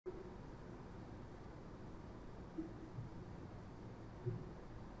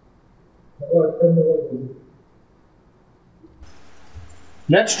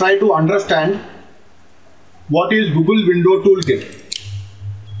Let's try to understand what is Google Window Toolkit.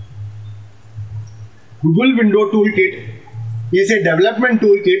 Google Window Toolkit is a development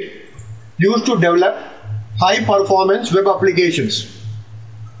toolkit used to develop high performance web applications.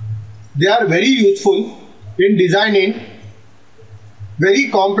 They are very useful in designing very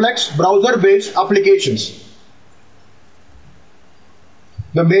complex browser-based applications.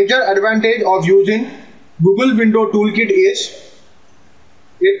 The major advantage of using Google Window Toolkit is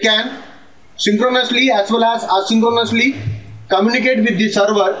it can synchronously as well as asynchronously communicate with the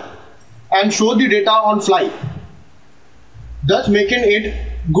server and show the data on fly, thus making it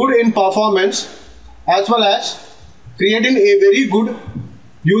good in performance as well as creating a very good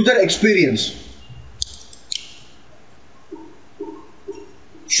user experience.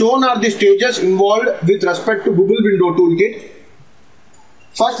 Shown are the stages involved with respect to Google Window Toolkit.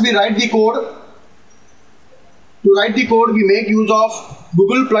 First, we write the code. To write the code, we make use of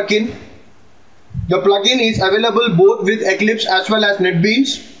Google plugin. The plugin is available both with Eclipse as well as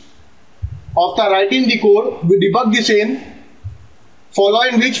NetBeans. After writing the code, we debug the same,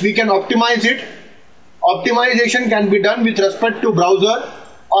 following which we can optimize it. Optimization can be done with respect to browser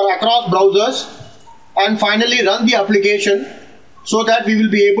or across browsers, and finally run the application so that we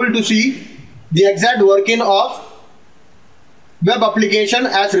will be able to see the exact working of web application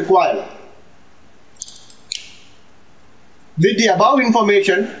as required. With the above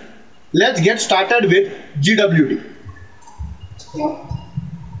information, let's get started with GWT.